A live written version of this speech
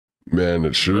Man,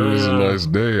 it sure is a nice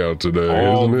day out today,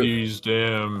 isn't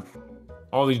it?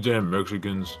 All these damn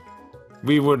Mexicans.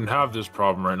 We wouldn't have this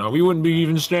problem right now. We wouldn't be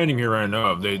even standing here right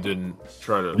now if they didn't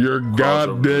try to. You're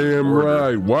goddamn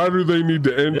right. Why do they need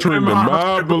to enter into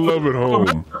my beloved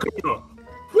home?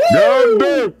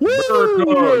 Goddamn,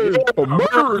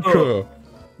 America!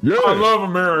 Yeah, I love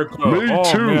America. Me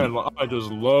too. Man, I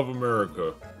just love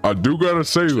America. I do gotta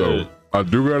say though,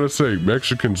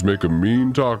 Mexicans make a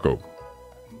mean taco.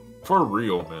 For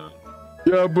real, man.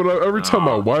 Yeah, but every time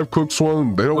my wife cooks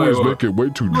one, they always make it way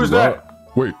too dry. That?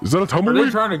 Wait, is that a tumbleweed? Are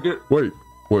they trying to get? Wait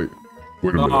a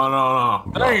minute.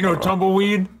 No. That ain't no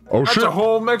tumbleweed. Oh That's shit! a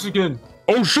whole Mexican.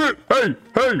 Oh shit! Hey!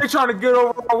 They trying to get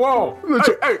over my wall.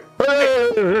 Hey!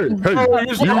 You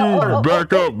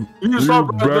back up. You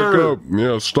back up.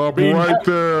 Yeah, stop right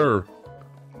there.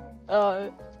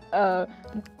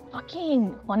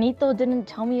 Fucking Juanito didn't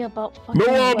tell me about fucking. No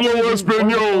hablo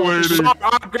español, lady.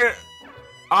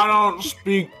 I don't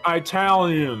speak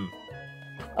Italian.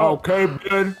 Okay,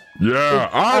 bud. Yeah,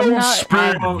 I don't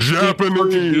speak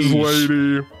Japanese,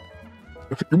 lady.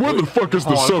 Where the fuck is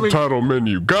the subtitle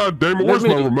menu? God damn it, where's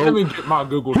my remote? Let me get my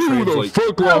Google Translate. Who the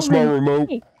fuck lost my remote?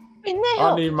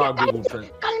 I need my Google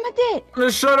Translate.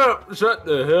 Just shut up. Shut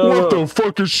the hell up. What the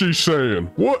fuck is she saying?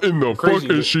 What in the fuck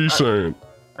is she saying?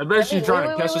 I bet she's trying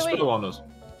to cast a spell on us.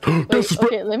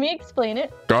 Okay, let me explain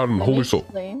it. God and holy soul.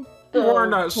 You're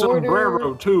wearing that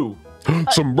sombrero too.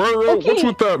 Sombrero? Okay. What's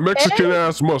with that Mexican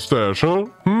ass mustache, huh?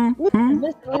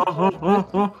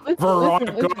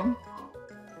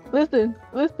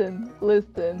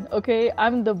 Listen. Okay,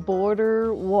 I'm the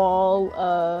border wall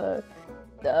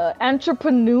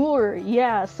entrepreneur.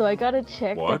 Yeah, so I gotta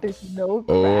check that there's no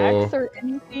cracks or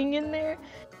anything in there.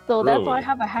 So that's why I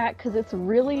have a hat, because it's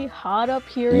really hot up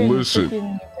here.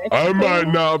 Listen, I might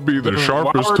not be the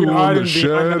sharpest tool in the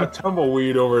shed.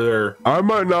 Tumbleweed over there. I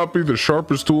might not be the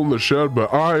sharpest tool in the shed,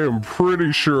 but I am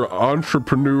pretty sure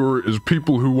entrepreneur is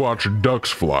people who watch ducks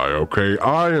fly, okay?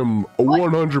 I am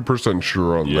 100%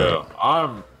 sure on that. Yeah,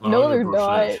 I'm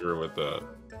 100% sure with that.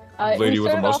 Lady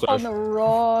with a mustache. Off on the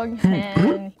wrong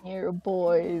hand here,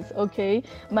 boys, okay?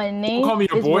 My name call me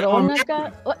a is boy.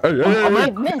 Veronica.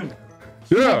 Hey. Man.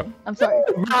 Yeah. I'm sorry.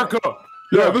 America.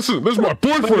 Yeah, this is my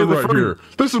boyfriend right here.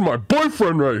 This is my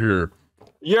boyfriend right here.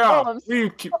 Yeah, we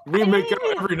make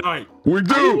out every night. We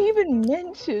do. I didn't even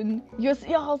mention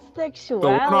y'all sexuality,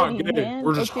 we're not gay. man.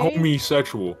 We're just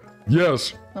homosexual.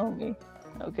 Yes.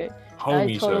 Okay.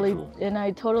 Homosexual.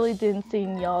 I totally didn't see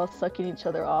y'all sucking each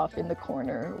other off in the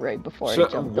corner right before I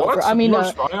jumped over. I mean,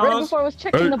 right before I was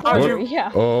checking the border. Yeah.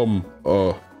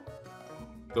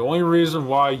 The only reason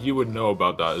why you would know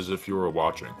about that is if you were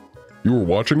watching. You were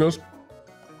watching us?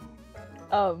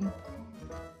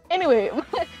 Anyway,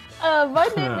 my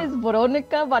name is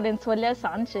Veronica Valenzuela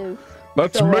Sanchez.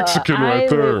 That's Mexican right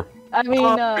there. My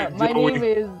name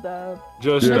is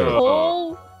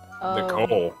Nicole.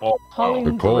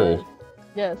 Nicole.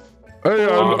 Yes. Hey,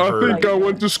 I think I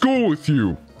went to school with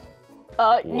you.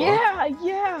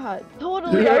 Yeah,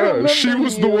 totally. Yeah, she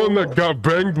was the one that got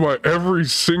banged by every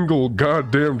single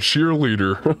goddamn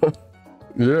cheerleader.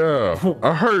 Yeah,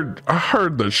 I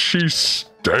heard that she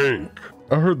stank.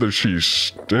 I heard that she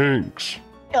stinks.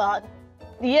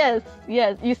 Yes.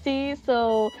 You see,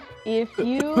 so if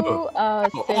you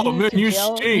send me to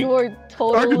jail, stink. you are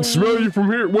totally. I can smell you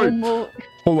from here. Wait.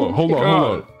 Hold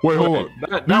on. Wait, hold on.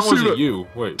 That wasn't you.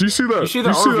 Wait. Do you see that? You see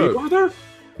that RV over there?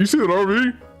 You see that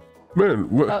RV? Man,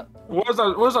 what is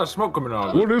that smoke coming out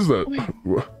of? What is that?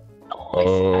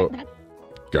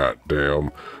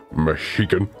 Goddamn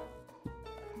Mexican.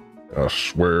 I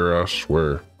swear.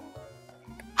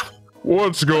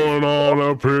 What's going on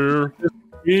up here?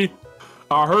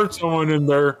 I heard someone in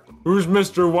there. Who's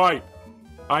Mr. White?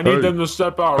 I need them to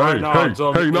step out right now and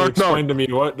explain to me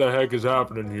what the heck is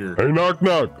happening here. Hey, knock.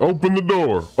 Open the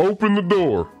door. Open the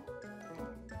door.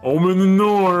 Open the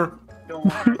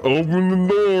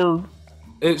door.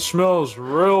 It smells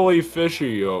really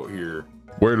fishy out here.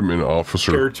 Wait a minute,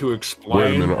 officer. Care to explain?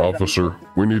 Wait a minute, officer.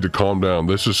 We need to calm down.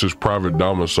 This is his private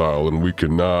domicile, and we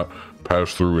cannot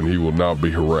pass through, and he will not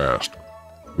be harassed.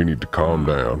 We need to calm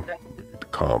down.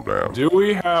 Do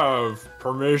we have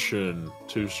permission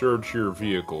to search your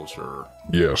vehicle, sir?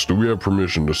 Yes. Do we have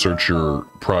permission to search your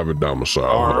private domicile?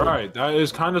 All right. That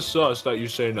is kind of sus that you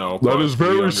say no. That is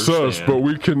very sus, but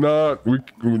we cannot.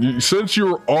 Since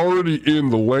you're already in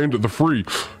the land of the free,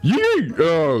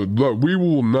 we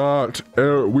will not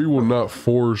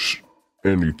force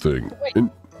anything.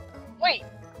 Wait.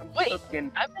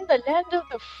 Wait, I'm in the land of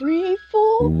the free,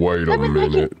 fool? Wait a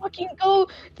minute. I can fucking go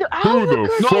to Who the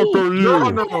fuck are you? You're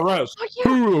under arrest.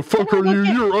 Who the fuck are you?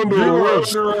 You're under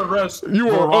arrest. You're under arrest. You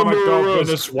are under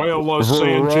arrest. Venezuela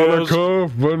Sanchez.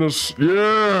 Venezuela,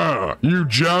 yeah. You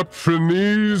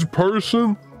Japanese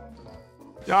person?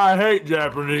 I hate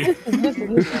Japanese.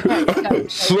 Listen,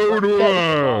 So do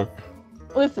I.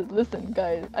 Listen,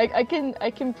 guys. I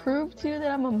can prove to you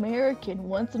that I'm American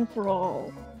once and for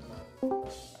all.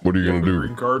 What are you gonna do?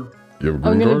 Green card? You have a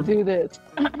I'm green gonna card? do this.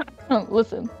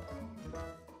 Listen.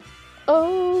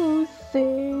 Oh,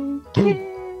 say can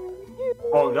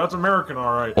Oh, that's American,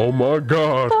 all right. Oh my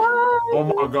God. Oh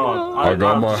my God. I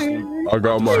got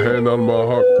my hand on my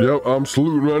heart. Yep, I'm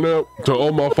saluting right now to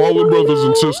all my fallen brothers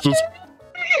and sisters.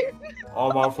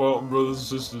 All my fallen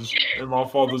brothers and sisters, and my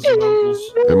fathers and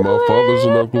uncles. And my fathers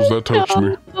and uncles that touched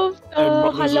me. And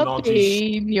mothers and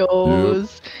aunties.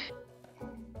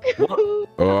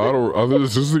 Jalapenos.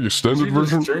 Is this the extended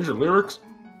version? Change the lyrics?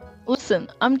 Listen,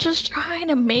 I'm just trying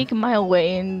to make my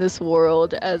way in this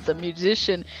world as a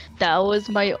musician. That was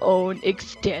my own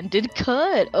extended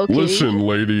cut, okay? Listen,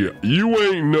 lady, you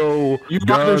ain't no You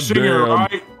either singer, goddamn...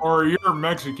 right, or you're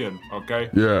Mexican, okay?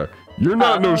 Yeah, you're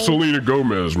not no Selena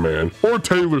Gomez, man, or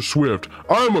Taylor Swift.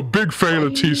 I'm a big fan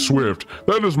of T Swift.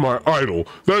 That is my idol.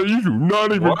 That you do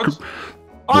not even... What?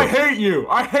 I hate you!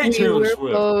 I hate Taylor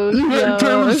Swift! You hate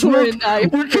Taylor Swift?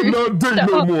 We cannot date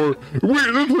no more!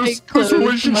 This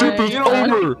relationship is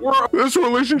over! This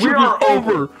relationship is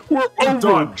over! We're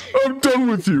over! I'm done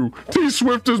with you! T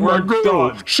Swift is my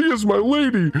girl! She is my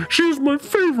lady! She is my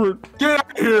favorite! Get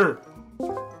out of here!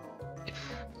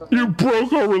 You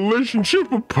broke our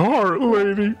relationship apart,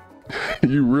 lady!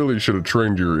 You really should have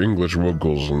trained your English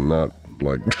vocals and not,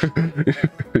 like...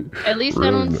 At least I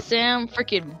don't sound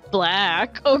freaking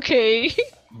black, okay?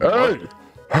 Hey!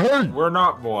 Hey! We're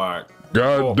not black.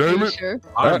 God damn it! Sure?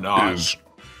 I'm not.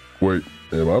 Wait,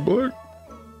 am I black?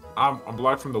 I'm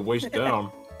black from the waist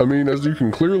down. I mean, as you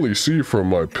can clearly see from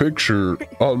my picture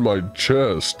on my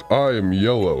chest, I am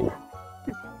yellow.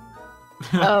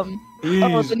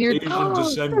 He's then you're Asian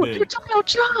descendant. You're talking about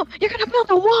Trump. You're gonna build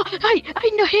a wall. I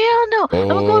know, hell no.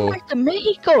 I'm going back to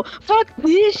Mexico. Fuck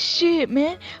this shit,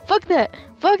 man. Fuck that.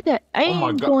 I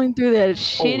ain't going through that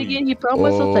shit again. You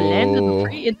promised us the land of the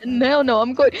free, and no,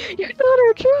 I'm going. You're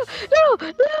not Trump. No,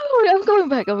 I'm going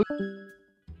back.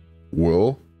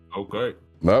 Well, okay.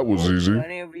 that was easy.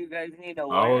 That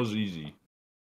was easy.